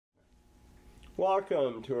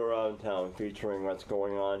Welcome to Around Town, featuring what's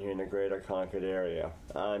going on here in the greater Concord area.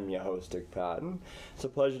 I'm your host, Dick Patten. It's a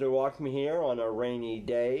pleasure to welcome me here on a rainy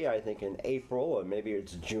day, I think in April, or maybe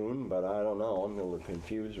it's June, but I don't know. I'm a little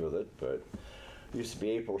confused with it, but it used to be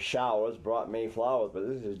April showers brought May flowers, but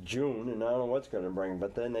this is June, and I don't know what's going to bring.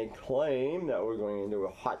 But then they claim that we're going into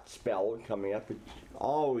a hot spell coming up. It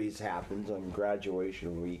always happens on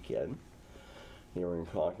graduation weekend here in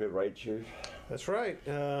Concord, right, Chief? That's right.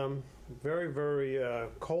 Very, very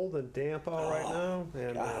cold and damp out right now,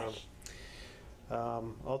 and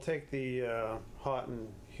I'll take the hot and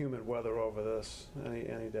humid weather over this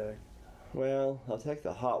any day. Well, I'll take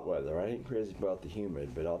the hot weather. I ain't crazy about the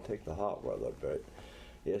humid, but I'll take the hot weather. But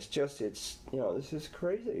it's this is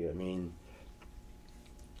crazy. I mean,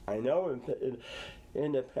 I know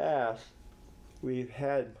in the past we've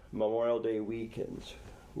had Memorial Day weekends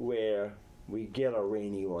where we get a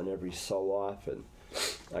rainy one every so often.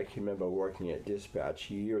 I can remember working at dispatch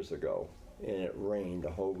years ago, and it rained a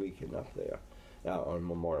whole weekend up there on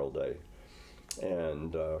Memorial Day.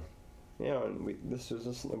 And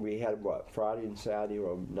we had Friday and Saturday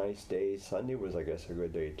were nice days. Sunday was, I guess, a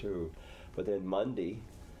good day too. But then Monday,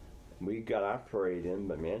 we got our parade in,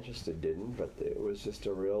 but Manchester didn't. But it was just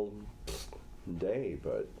a real day.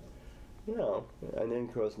 But and then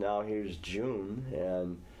of course now here's June,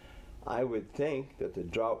 and I would think that the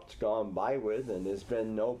drought's gone by with, and there's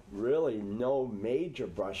been no major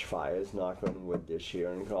brush fires, knock on wood, this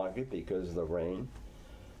year in Concord because of the rain.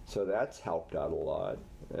 So that's helped out a lot.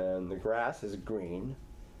 And the grass is green.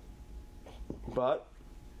 But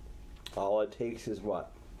all it takes is a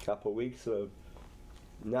couple weeks of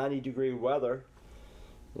 90-degree weather,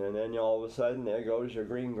 and then all of a sudden there goes your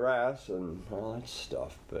green grass and all that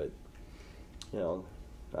stuff. But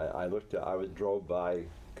I drove by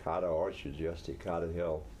Carter Orchards yesterday, Carter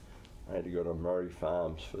Hill. I had to go to Murray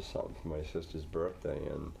Farms for something for my sister's birthday,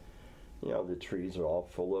 and the trees are all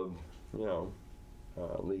full of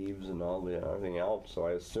leaves and everything else. So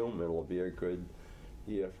I assume it'll be a good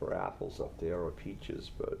year for apples up there, or peaches,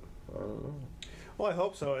 but I don't know. Well, I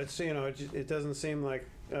hope so. It's it doesn't seem like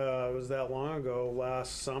it was that long ago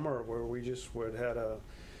last summer where we just had a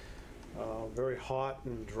very hot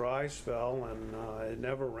and dry spell, and it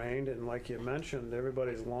never rained, and like you mentioned,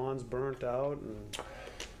 everybody's lawns burnt out, and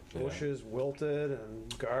bushes wilted,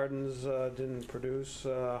 and gardens didn't produce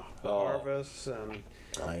harvests, and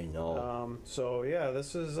I know. So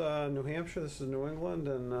this is New Hampshire, this is New England,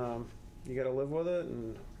 and you got to live with it,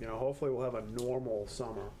 and hopefully we'll have a normal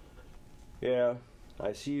summer. Yeah,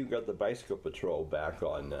 I see you got the bicycle patrol back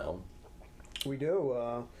on now. We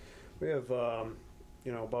do. We have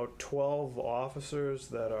about 12 officers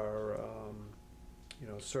that are,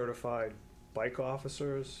 certified bike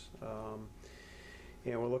officers,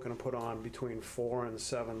 and we're looking to put on between 4 and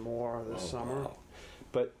 7 more this summer. Wow.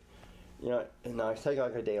 But, and I take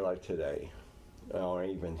like a day like today, or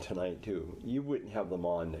even tonight too, you wouldn't have them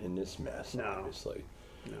on in this mess, no. Obviously.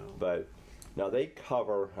 No. But now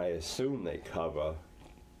I assume they cover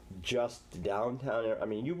just downtown. I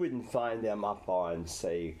mean, you wouldn't find them up on,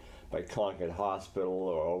 say, by Concord Hospital,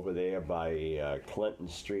 or over there by Clinton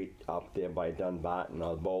Street, up there by Dunbarton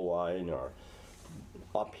or Bowline, or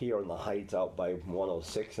up here in the Heights out by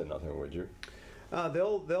 106 or nothing, would you?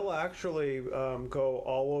 They'll actually go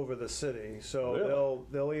all over the city. So really?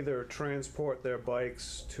 they'll either transport their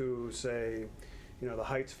bikes to, say, the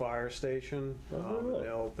Heights Fire Station. Really?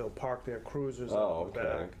 They'll park their cruisers out the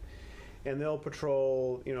back. And they'll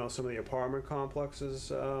patrol, some of the apartment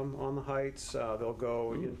complexes on the Heights. They'll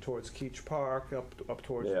go in towards Keach Park, up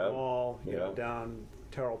towards the mall, down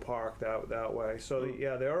Terrell Park that way. So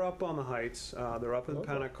they're up on the Heights. They're up in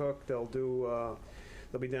Pennacook. They'll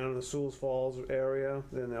be down in the Sewells Falls area.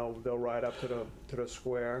 Then they'll ride up to the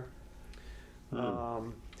square.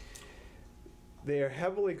 They're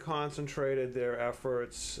heavily concentrated, their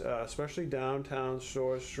efforts, especially downtown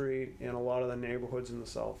Shore Street and a lot of the neighborhoods in the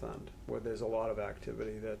South End, where there's a lot of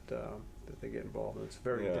activity that they get involved in. It's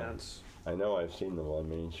very dense. I know I've seen them on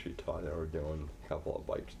Main Street. They were doing a couple of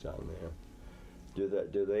bikes down there. Do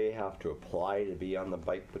they have to apply to be on the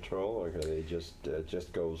bike patrol, or do they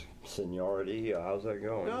just goes seniority? How's that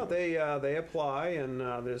going? No, they apply, and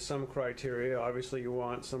there's some criteria. Obviously, you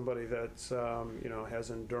want somebody that's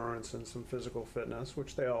has endurance and some physical fitness,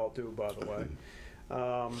 which they all do, by the way.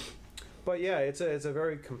 But it's a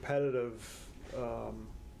very competitive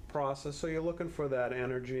process. So you're looking for that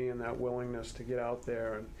energy and that willingness to get out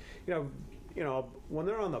there, and when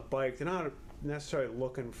they're on the bike, they're not necessarily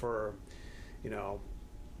looking for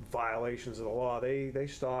violations of the law, they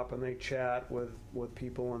stop and they chat with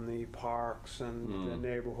people in the parks and the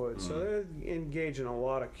neighborhoods. So they engage in a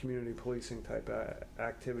lot of community policing type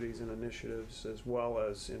activities and initiatives, as well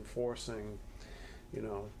as enforcing,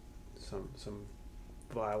 some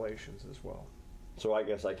violations as well. So I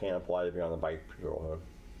guess I can't apply to be on the bike patrol, huh?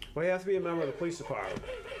 Well, you have to be a member of the police department.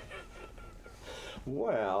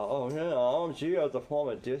 Well, gee, as a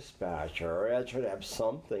former dispatcher, I should have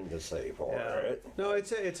something to say for it. No,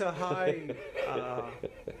 it's a high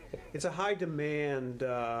it's a high demand.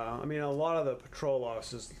 I mean, a lot of the patrol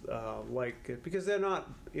officers like it because they're not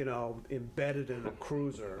embedded in a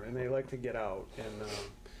cruiser, and they like to get out and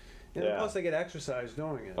plus they get exercise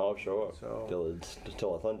doing it. Oh, sure. So,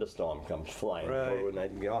 Till a thunderstorm comes flying through, and I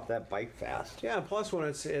can get off that bike fast. Yeah, and plus when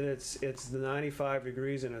it's the 95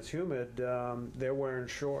 degrees and it's humid, they're wearing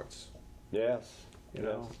shorts. Yes. You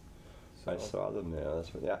know. So. I saw them there.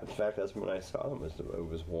 In fact, that's when I saw them. It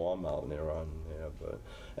was warm out and they were on there,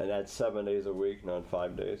 and that's 7 days a week, not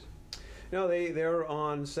 5 days. No, they're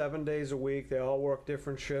on 7 days a week. They all work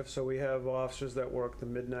different shifts. So we have officers that work the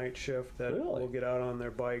midnight shift that will get out on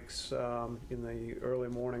their bikes in the early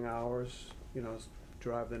morning hours.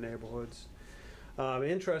 Drive the neighborhoods.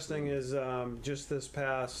 Interesting is just this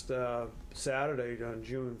past Saturday on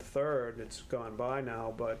June 3rd. It's gone by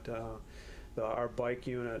now, but our bike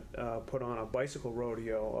unit put on a bicycle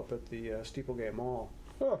rodeo up at the Steeplegate Mall.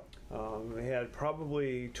 Huh. They had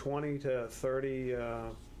probably 20 to 30.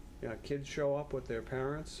 Kids show up with their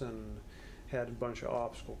parents and had a bunch of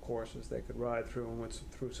obstacle courses they could ride through and went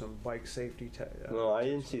through some bike safety. No, I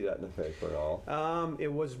didn't see that in the paper at all.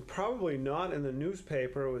 It was probably not in the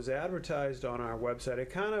newspaper. It was advertised on our website.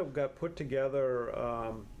 It kind of got put together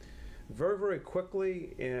very, very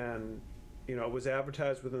quickly, and it was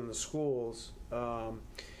advertised within the schools.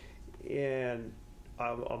 And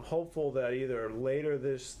I'm hopeful that either later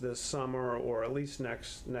this summer or at least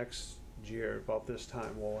next year about this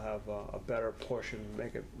time we'll have a better push and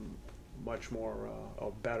make it much more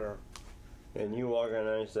better. And you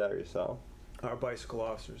organized that yourself? Our bicycle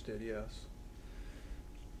officers did, yes.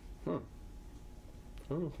 I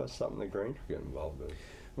don't know if that's something the Grange would get involved with.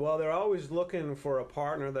 Well, they're always looking for a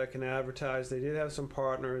partner that can advertise. They did have some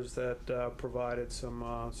partners that provided some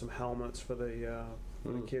helmets for the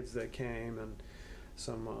kids that came, and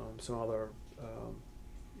some other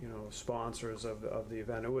sponsors of the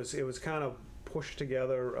event. It was kind of pushed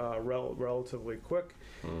together relatively quick.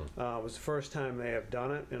 It was the first time they have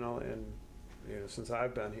done it, and since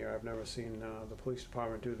I've been here, I've never seen the police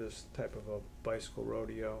department do this type of a bicycle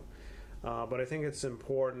rodeo. But I think it's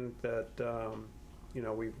important that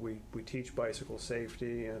we teach bicycle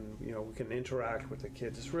safety, and we can interact with the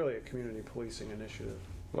kids. It's really a community policing initiative.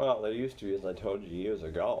 Well, there used to be, as I told you years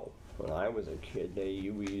ago, when I was a kid,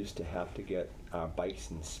 we used to have to get our bikes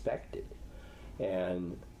inspected,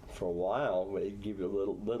 and for a while they'd give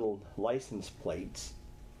you little license plates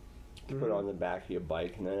to put on the back of your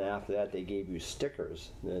bike, and then after that they gave you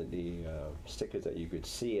stickers, the stickers that you could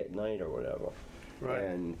see at night or whatever. Right.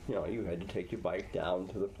 And you had to take your bike down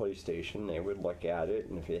to the police station. They would look at it,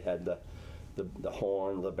 and if it had the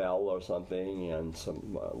horn, the bell or something, and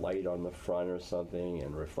some light on the front or something,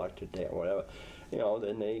 and reflected tail, whatever,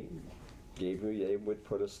 then they would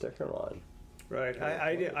put a sticker on. Right.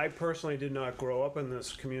 I personally did not grow up in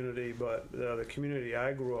this community, but the community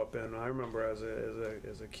I grew up in, I remember as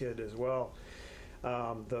a kid as well.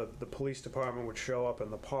 The police department would show up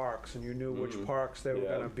in the parks, and you knew which parks they were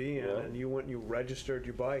going to be in, and you went and you registered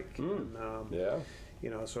your bike. And,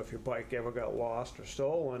 so if your bike ever got lost or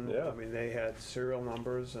stolen, I mean, they had serial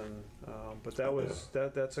numbers, and but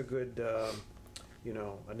that's a good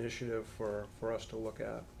initiative for us to look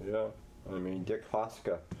at. Yeah, I mean, Dick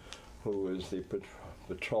Hoska, who was the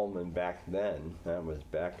patrolman back then, that was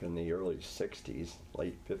back in the early 60s,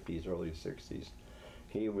 late 50s, early 60s.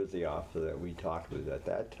 He was the officer that we talked with at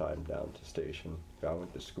that time down to station. I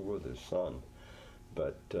went to school with his son.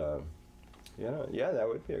 But, that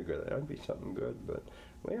would be that would be something good. But,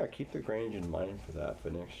 keep the Grange in mind for that for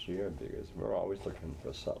next year, because we're always looking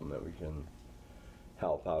for something that we can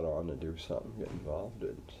help out on and do something, get involved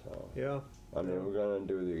in. So, I mean, we're going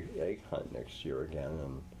to do the egg hunt next year again,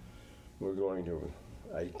 and we're going to,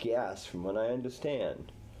 I guess, from what I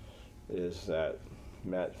understand, is that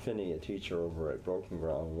Matt Finney, a teacher over at Broken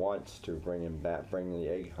Ground, wants to bring the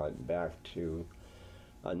egg hunt back to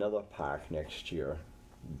another park next year,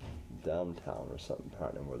 downtown or something,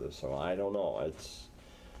 partnering with us. So I don't know. It's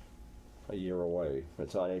a year away.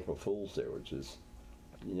 It's on April Fool's Day, which is,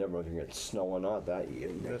 you never know if you get snow or not that year.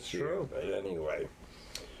 That's true. But anyway,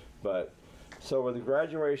 but So with the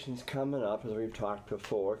graduations coming up, as we've talked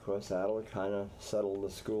before, of course that'll kind of settle the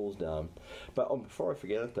schools down. But before I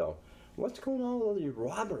forget it though, what's going on with all these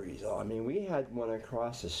robberies? I mean, we had one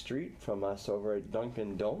across the street from us over at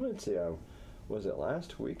Dunkin' Donuts there. Was it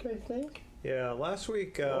last week, I think? Yeah, last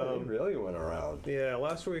week. It really went around. Yeah,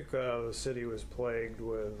 last week the city was plagued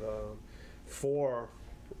with 4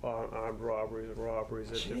 armed robberies at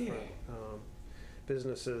different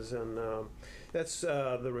businesses, and that's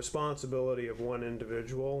the responsibility of one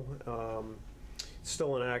individual. It's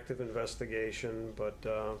still an active investigation, but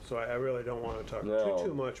so I really don't want to talk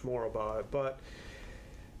too much more about it. But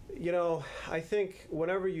you know, I think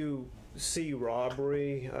whenever you see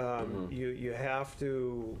robbery, you have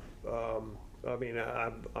to. I mean,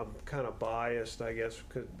 I'm kind of biased, I guess,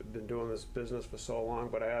 because I've been doing this business for so long.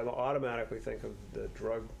 But I automatically think of the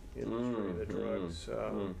drug industry, the drugs.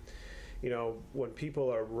 You know, when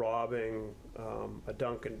people are robbing a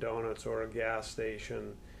Dunkin' Donuts or a gas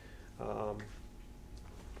station,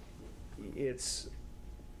 it's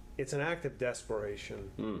an act of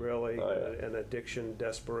desperation, really, an addiction,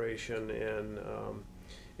 desperation, and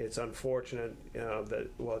it's unfortunate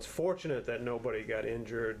it's fortunate that nobody got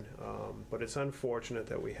injured, but it's unfortunate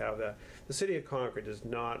that we have that. The city of Concord does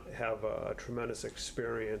not have a tremendous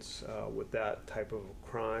experience with that type of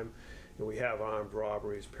crime. And we have armed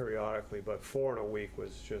robberies periodically, but 4 in a week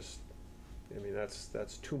was just, I mean,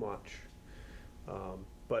 that's too much.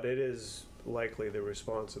 But it is likely the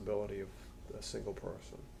responsibility of a single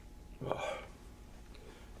person.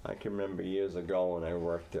 I can remember years ago when I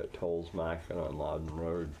worked at Toll's Market on Loudon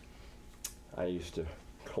Road. I used to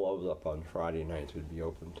close up on Friday nights. We'd be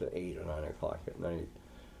open to 8 or 9 o'clock at night.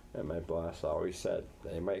 And my boss always said,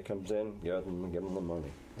 anybody comes in, give them the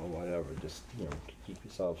money or whatever. Just, you know, keep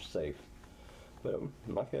yourself safe. But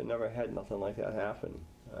Market never had nothing like that happen.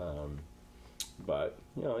 But,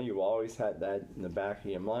 you know, you've always had that in the back of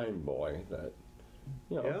your mind, boy, that,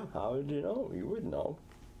 you know, how did you know? You would know.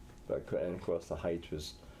 But, and of course the Heights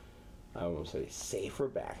was, I won't say safer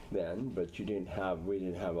back then, but we didn't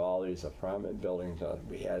have all these apartment buildings that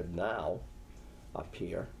we have now up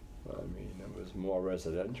here. I mean, it was more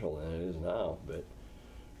residential than it is now, but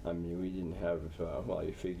I mean, we didn't have, well,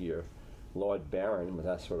 you figure Lord Barron, but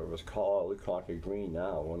that's what it was called, Concord Green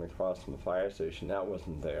now, one across from the fire station, that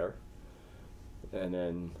wasn't there. And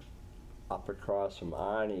then up across from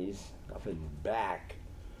Arnie's, up in back,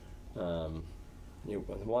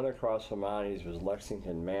 one across from Arnie's was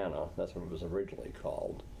Lexington Manor, that's what it was originally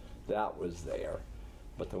called. That was there.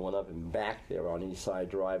 But the one up in back there on East Side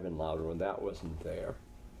Drive in Loudon, that wasn't there.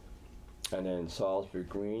 And then Salisbury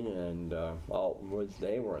Green and Alton Woods,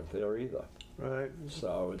 they weren't there either. Right.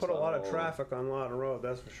 So put a lot of traffic on Loudon Road,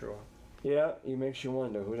 that's for sure. Yeah, it makes you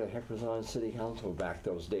wonder who the heck was on city council back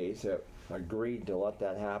those days that agreed to let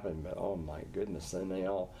that happen. But oh my goodness, then they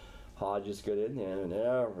all, Hodges got in there and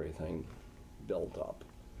everything built up,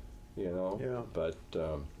 you know? Yeah. But,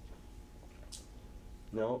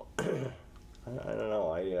 no, I don't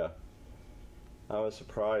know, I was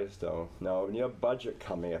surprised though. Now, in your budget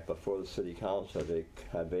coming up before the city council,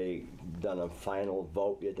 have they done a final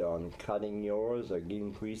vote yet on cutting yours or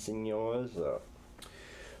increasing yours? Or?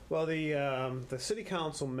 Well, the city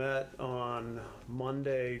council met on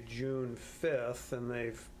Monday, June 5th, and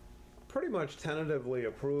they've pretty much tentatively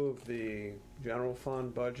approved the general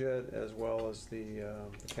fund budget as well as the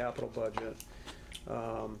capital budget.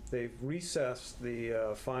 They've recessed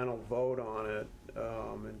the final vote on it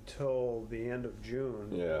until the end of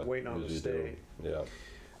June, waiting on the state. Yeah.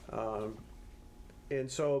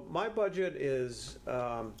 And so my budget is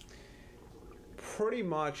pretty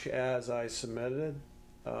much as I submitted.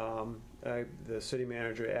 The city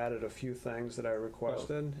manager added a few things that I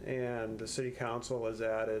requested, and the city council has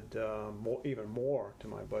added even more to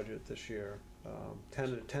my budget this year,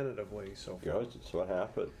 tentatively so far. Good. That's what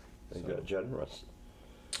happened. They got generous.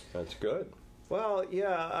 That's good. Well,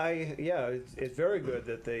 it's very good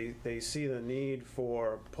that they see the need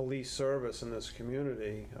for police service in this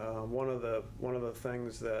community. One of the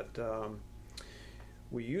things that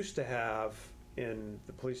we used to have in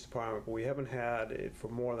the police department, but we haven't had it for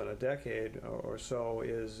more than a decade or so,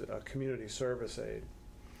 is a community service aide.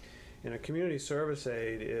 And a community service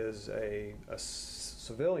aide is a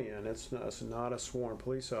civilian. It's not a sworn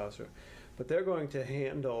police officer, but they're going to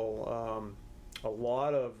handle a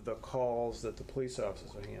lot of the calls that the police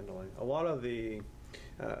officers are handling. A lot of the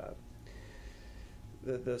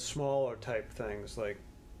smaller type things like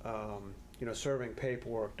serving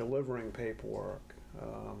paperwork, delivering paperwork.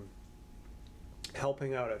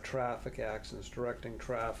 helping out at traffic accidents, directing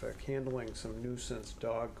traffic, handling some nuisance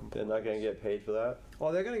dog complaints. They're not going to get paid for that?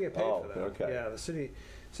 Oh, they're going to get paid for that. Okay. Yeah, the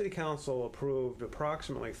city council approved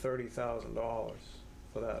approximately $30,000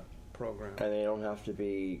 for that program. And they don't have to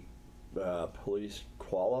be police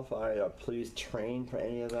qualified or police trained for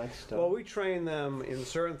any of that stuff? Well, we train them in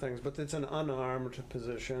certain things, but it's an unarmed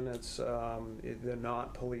position. It's they're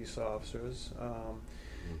not police officers.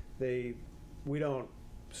 We don't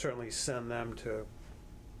certainly send them to,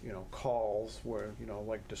 calls where,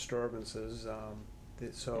 like disturbances.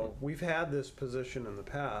 So we've had this position in the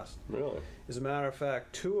past. Really? As a matter of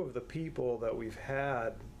fact, 2 of the people that we've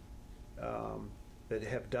had that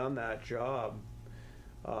have done that job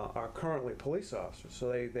are currently police officers.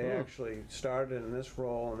 So they actually started in this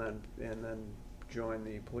role and then joined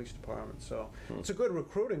the police department. So it's a good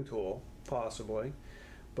recruiting tool, possibly,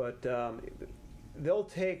 but they'll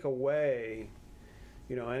take away,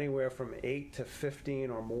 anywhere from 8 to 15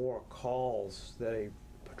 or more calls that a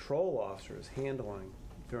patrol officer is handling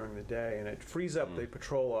during the day, and it frees up the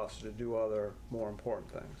patrol officer to do other more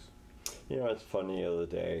important things. It's funny. The other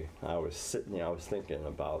day I was sitting there, I was thinking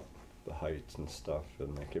about the heights and stuff,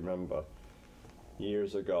 and I can remember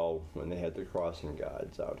years ago when they had the crossing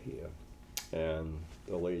guards out here, and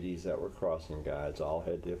the ladies that were crossing guards all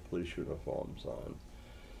had their police uniforms on,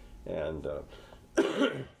 and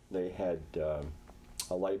they had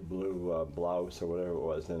a light blue blouse or whatever it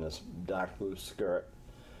was, and a dark blue skirt,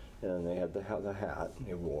 and they had the hat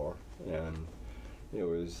they wore, and it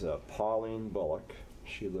was Pauline Bullock.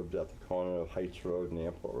 She lived at the corner of Heights Road and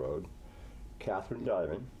Airport Road. Catherine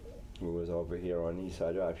Diamond, who was over here on East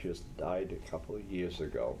Side Drive, she just died a couple of years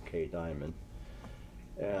ago, Kay Diamond.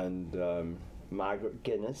 And Margaret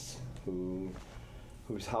Guinness,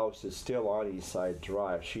 whose house is still on East Side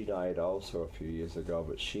Drive. She died also a few years ago,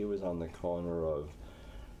 but she was on the corner of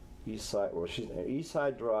East Side, she's East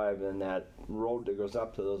Side Drive, and that road that goes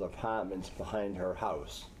up to those apartments behind her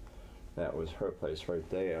house. That was her place right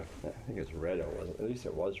there. I think it's red, or was at least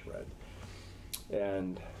it was red.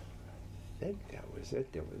 And I think that was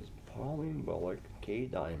it. There was Pauline Bullock, Kay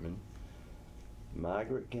Diamond,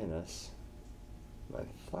 Margaret Guinness. I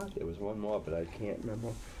thought there was one more, but I can't remember.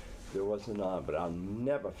 There was not, but I'll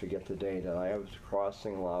never forget the day that I was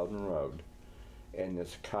crossing Loudon Road, and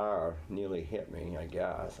this car nearly hit me. I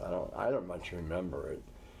guess I don't much remember it.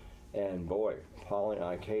 And boy,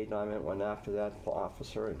 Kay Diamond went after that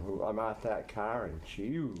officer, and I'm at that car, and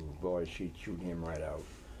she chewed him right out.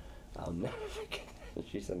 I'll never forget that.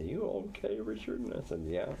 She said, "Are you okay, Richard?" And I said,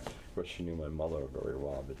 "Yeah." Of course, she knew my mother very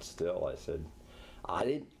well, but still, I said,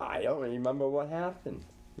 I don't remember what happened.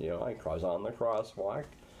 I was on the crosswalk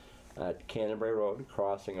at Canterbury Road,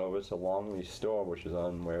 crossing over to Longley Store, which is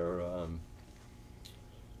on where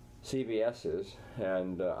CVS is,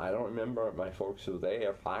 and I don't remember my folks who they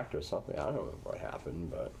parked or something. I don't remember what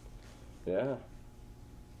happened, but yeah,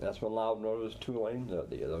 that's when Loudon Road was 2 lanes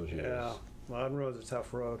out there those years. Yeah, Loudon Road's a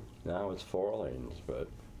tough road. Now it's 4 lanes, but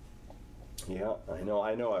yeah, I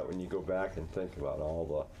know it when you go back and think about all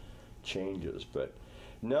the changes. But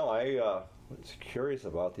no, I was curious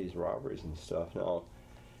about these robberies and stuff. No,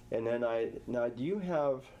 and then do you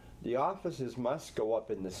have? The officers must go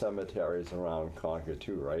up in the cemeteries around Concord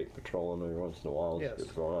too, right? Patrolling every once in a while. Yes.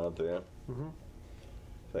 Going out there. Mm-hmm.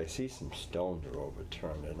 So I see some stones are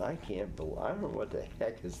overturned, and I don't know what the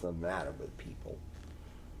heck is the matter with people.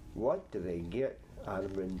 What do they get out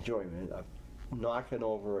of enjoyment of knocking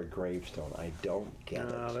over a gravestone? I don't get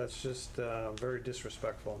it. No, that's just very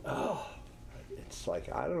disrespectful. Oh, it's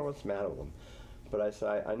like, I don't know what's the matter with them. But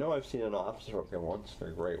I know I've seen an officer up there once in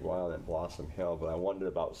a great while at Blossom Hill, but I wondered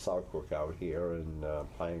about Southwick out here in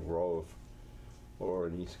Pine Grove or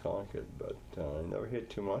in East Concord, but I never heard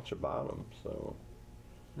too much about them. So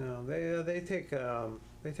no, they take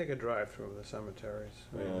a drive through the cemeteries.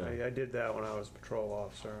 I did that when I was patrol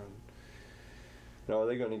officer. And now, are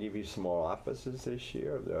they going to give you some more officers this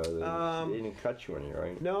year? They didn't cut you any,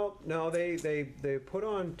 right? No, they put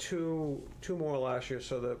on two more last year.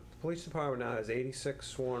 So the police department now has 86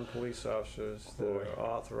 sworn police officers that are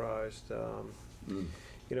authorized.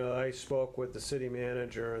 I spoke with the city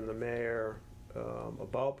manager and the mayor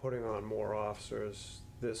about putting on more officers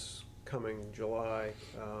this coming July.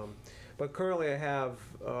 But currently I have,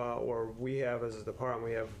 or we have as a department,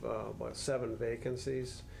 we have about 7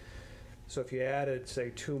 vacancies. So if you added,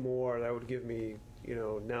 say, 2 more, that would give me,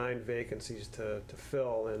 9 vacancies to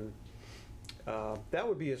fill, and that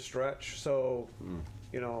would be a stretch. So,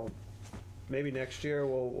 maybe next year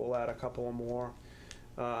we'll add a couple of more.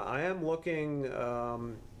 I am looking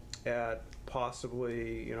at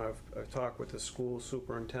possibly, I've talked with the school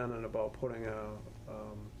superintendent about putting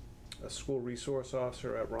a school resource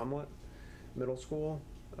officer at Rumlet Middle School.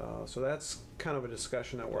 So that's kind of a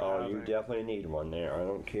discussion that we're having. Oh, you definitely need one there. I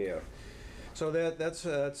don't care. So that's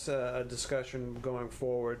a discussion going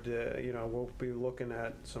forward. You know, we'll be looking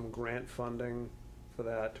at some grant funding for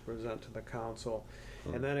that to present to the council.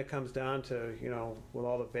 And then it comes down to, you know, with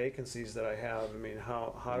all the vacancies that I have, I mean,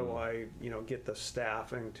 how do I, you know, get the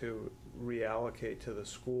staffing to reallocate to the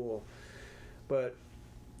school? But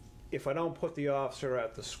if I don't put the officer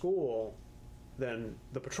at the school, then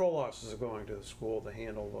the patrol officers are going to the school to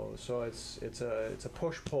handle those. So it's a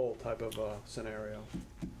push-pull type of scenario.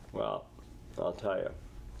 Well, I'll tell you,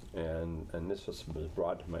 and this was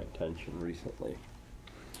brought to my attention recently.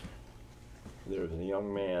 There's a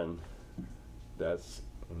young man that's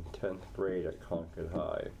in 10th grade at Concord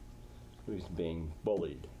High who's being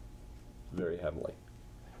bullied very heavily.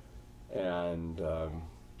 And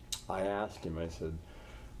I asked him, I said,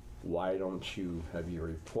 why don't you, have you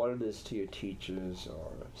reported this to your teachers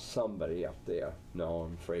or somebody up there? No,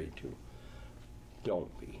 I'm afraid to.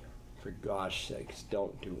 Don't be. For gosh sakes,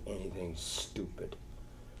 don't do anything stupid.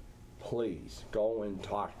 Please, go and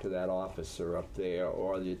talk to that officer up there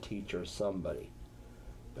or the teacher or somebody.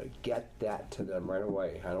 But get that to them right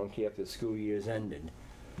away. I don't care if the school year's ended.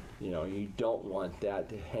 You know, you don't want that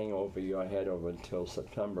to hang over your head over until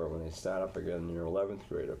September when they start up again in your 11th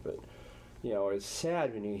grader. But, you know, it's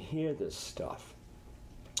sad when you hear this stuff.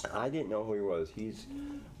 I didn't know who he was. He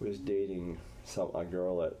was dating a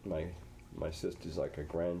girl that my sister's like a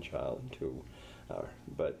grandchild to.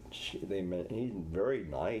 But he's a very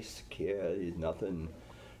nice kid. He's nothing,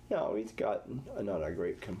 you know, he's got not a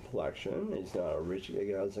great complexion. He's not a rich,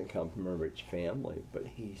 he doesn't come from a rich family, but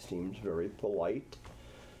he seems very polite.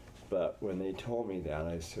 But when they told me that,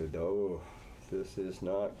 I said, oh, this is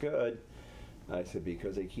not good. I said,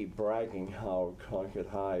 because they keep bragging how Concord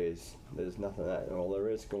High there's nothing well, there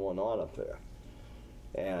is going on up there.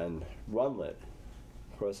 And Rumlet,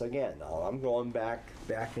 of course, again, now I'm going back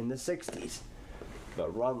in the 60s.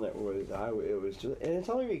 But Rumlet it was just, and it's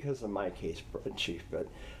only because of my case, Chief, but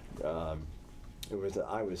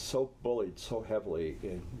I was so bullied so heavily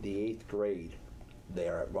in the 8th grade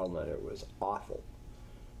there at Rumlet, it was awful.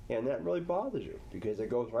 And that really bothers you because it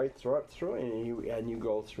goes right through and you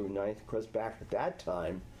go through 9th, because back at that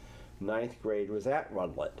time, 9th grade was at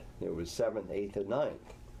Rumlet. It was 7th, 8th, and 9th.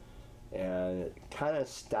 And it kind of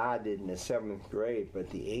started in the 7th grade, but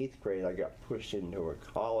the 8th grade I got pushed into a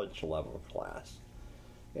college level class.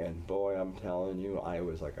 And boy, I'm telling you, I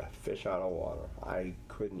was like a fish out of water. I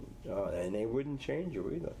couldn't, and they wouldn't change you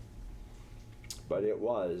either. But I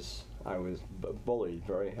was bullied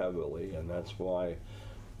very heavily, and that's why,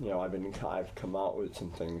 you know, I've come out with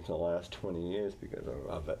some things in the last 20 years because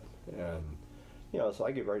of it. And, you know, so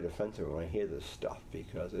I get very defensive when I hear this stuff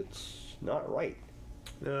because it's not right.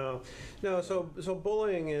 No. So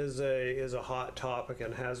bullying is a hot topic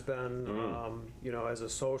and has been, you know, as a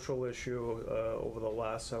social issue over the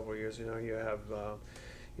last several years. You know, you have,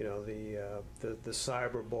 you know, the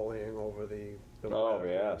cyberbullying over the web.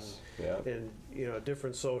 Yes, and you know,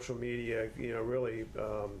 different social media, you know, really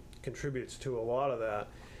contributes to a lot of that.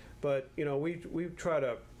 But you know, we try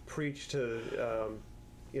to preach to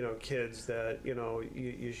you know, kids that, you know,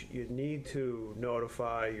 you need to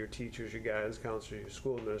notify your teachers, your guidance counselors, your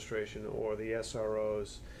school administration, or the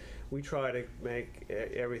SROs. We try to make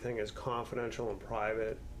everything as confidential and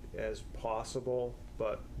private as possible,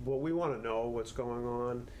 but we want to know what's going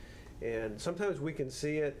on, and sometimes we can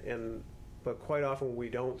see it, but quite often we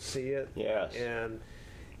don't see it. Yes.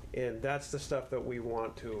 And that's the stuff that we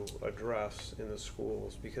want to address in the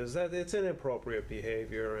schools, because it's inappropriate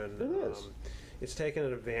behavior, and it is. It's taking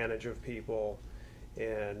advantage of people.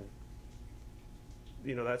 And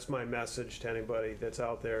you know, that's my message to anybody that's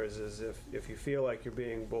out there is if you feel like you're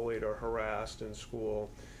being bullied or harassed in school,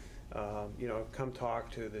 you know, come talk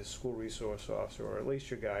to the school resource officer or at least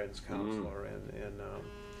your guidance counselor, and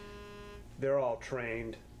they're all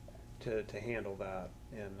trained to handle that,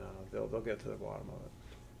 and they'll get to the bottom of it.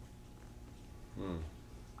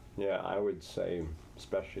 Yeah, I would say,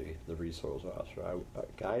 especially the resource officer,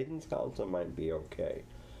 guidance counselor might be okay,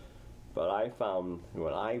 but I found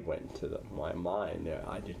when I went to mine,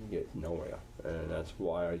 I didn't get nowhere, and that's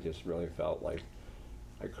why I just really felt like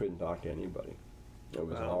I couldn't talk to anybody. It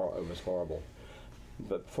was it was horrible.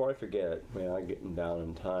 But before I forget, I'm getting down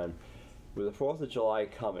in time. With the 4th of July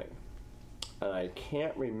coming, and I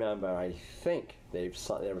can't remember, I think there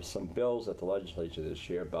were some bills at the legislature this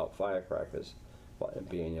year about firecrackers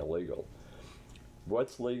being illegal.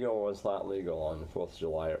 What's legal and what's not legal on the 4th of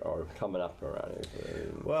July or coming up around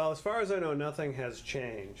here? Well, as far as I know, nothing has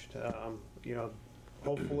changed. You know,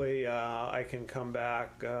 hopefully I can come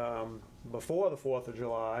back before the 4th of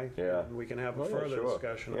July, and we can have a further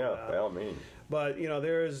discussion on that. Yeah, by all means. But, you know,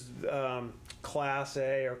 there's Class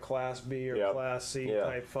A or Class B or Class C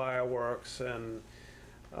type fireworks, and,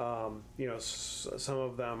 you know, some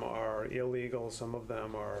of them are illegal, some of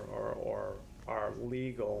them are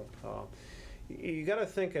legal. You got to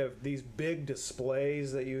think of these big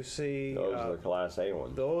displays that you see. Those are the Class A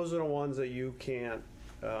ones. Those are the ones that you can't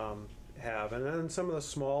have. And then some of the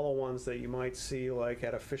smaller ones that you might see, like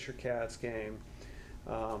at a Fisher Cats game,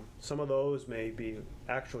 some of those may be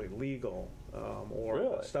actually legal,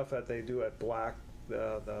 or stuff that they do at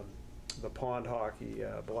the pond hockey,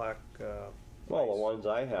 black. Well, the ones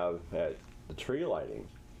I have at the tree lighting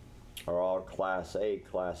are all Class A,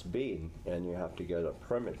 Class B, and you have to get a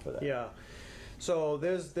permit for that. Yeah. So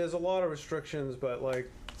there's a lot of restrictions, but like,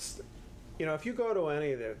 you know, if you go to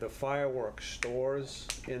any of the fireworks stores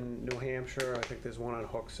in New Hampshire, I think there's one on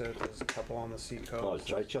Hooksett, there's a couple on the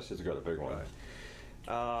seacoast. Oh, just as good, a big one.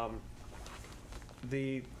 Right.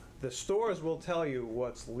 The stores will tell you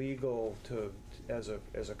what's legal to as a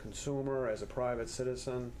consumer, as a private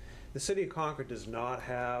citizen. The city of Concord does not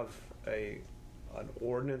have an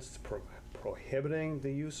ordinance prohibiting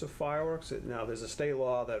the use of fireworks. Now, there's a state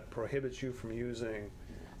law that prohibits you from using,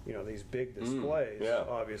 you know, these big displays,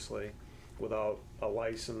 obviously, without a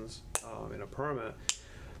license and a permit.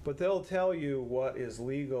 But they'll tell you what is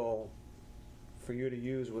legal for you to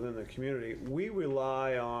use within the community. We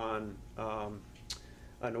rely on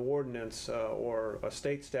an ordinance or a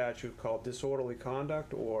state statute called disorderly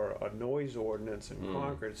conduct, or a noise ordinance in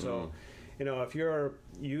Concord. So, you know, if you're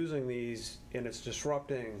using these and it's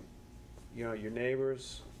disrupting, you know, your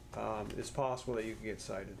neighbors, it's possible that you can get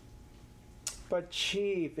cited. But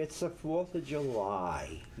Chief, it's the 4th of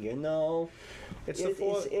July, you know? It's the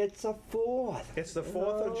 4th. It's the 4th. It's the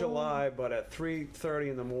 4th of July, but at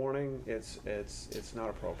 3:30 in the morning, it's not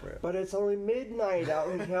appropriate. But it's only midnight out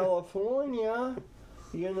in California,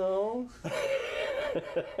 you know?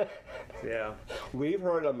 Yeah. We've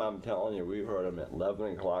heard them, I'm telling you, we've heard them at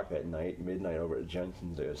 11 o'clock at night, midnight over at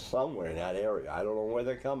Jensen's. They're somewhere in that area. I don't know where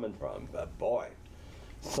they're coming from, but boy,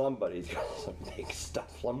 somebody's got some big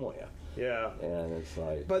stuff somewhere. Yeah. And it's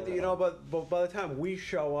like... But, you know, but by the time we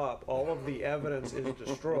show up, all of the evidence is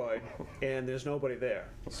destroyed, and there's nobody there.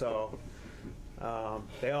 So...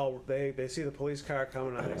 they see the police car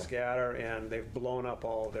coming and they scatter, and they've blown up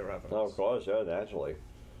all of their evidence. Oh, of course, yeah, naturally.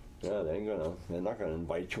 Yeah, they're not gonna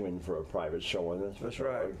invite you in for a private showing. That's for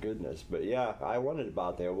right. Oh, goodness. But yeah, I wondered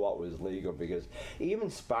about there what was legal, because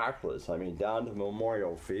even sparklers, I mean, down to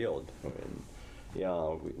Memorial Field, I mean, you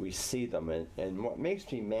know, we see them, and what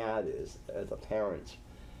makes me mad is the parents.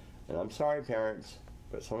 And I'm sorry, parents,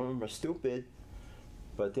 but some of them are stupid.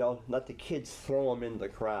 But they'll let the kids throw them in the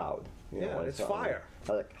crowd. You know, it's fire.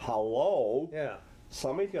 Like, hello? Yeah.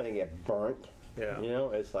 Somebody's going to get burnt. Yeah. You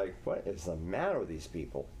know, it's like, what is the matter with these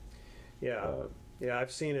people? Yeah. Yeah,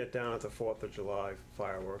 I've seen it down at the 4th of July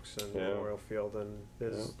fireworks in Memorial Field, and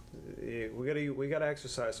there's, we got to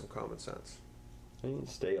exercise some common sense. I didn't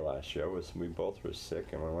stay last year. We both were sick,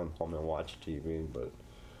 and I went home and watched TV, but,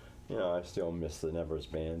 you know, I still miss the Nevers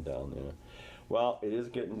Band down there. Well, it is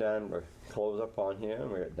getting down to close up on here.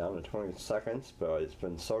 We're down to 20 seconds, but it's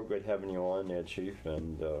been so good having you on there, Chief.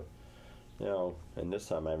 And, you know, and this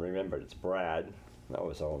time I remembered it's Brad. I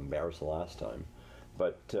was so embarrassed the last time.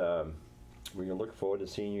 But we can look forward to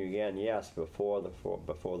seeing you again. Yes, before the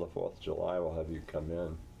 4th of July, we'll have you come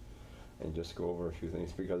in and just go over a few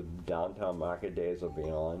things, because downtown market days will be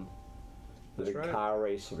on. The big car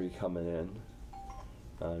race will be coming in.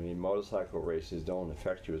 I mean, motorcycle races don't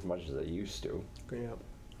affect you as much as they used to. Yeah.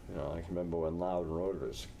 You know, I can remember when Loudon Road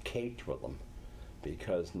was caked with them,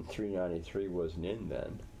 because 393 wasn't in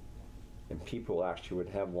then, and people actually would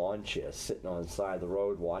have lawn chairs sitting on the side of the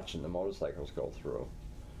road watching the motorcycles go through.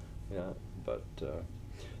 Yeah, but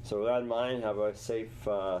so with that in mind, have a safe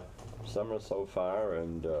summer so far,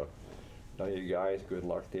 and tell you guys good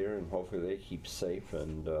luck there, and hopefully they keep safe,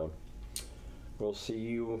 and we'll see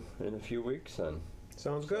you in a few weeks then.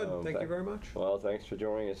 Sounds good. Thank you very much. Well, thanks for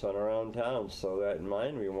joining us on Around Town. So that in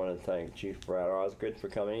mind, we want to thank Chief Brad Osgood for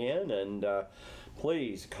coming in, and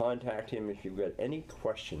please contact him if you've got any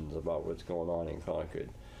questions about what's going on in Concord.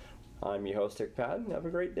 I'm your host, Dick Patten. Have a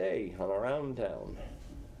great day on Around Town.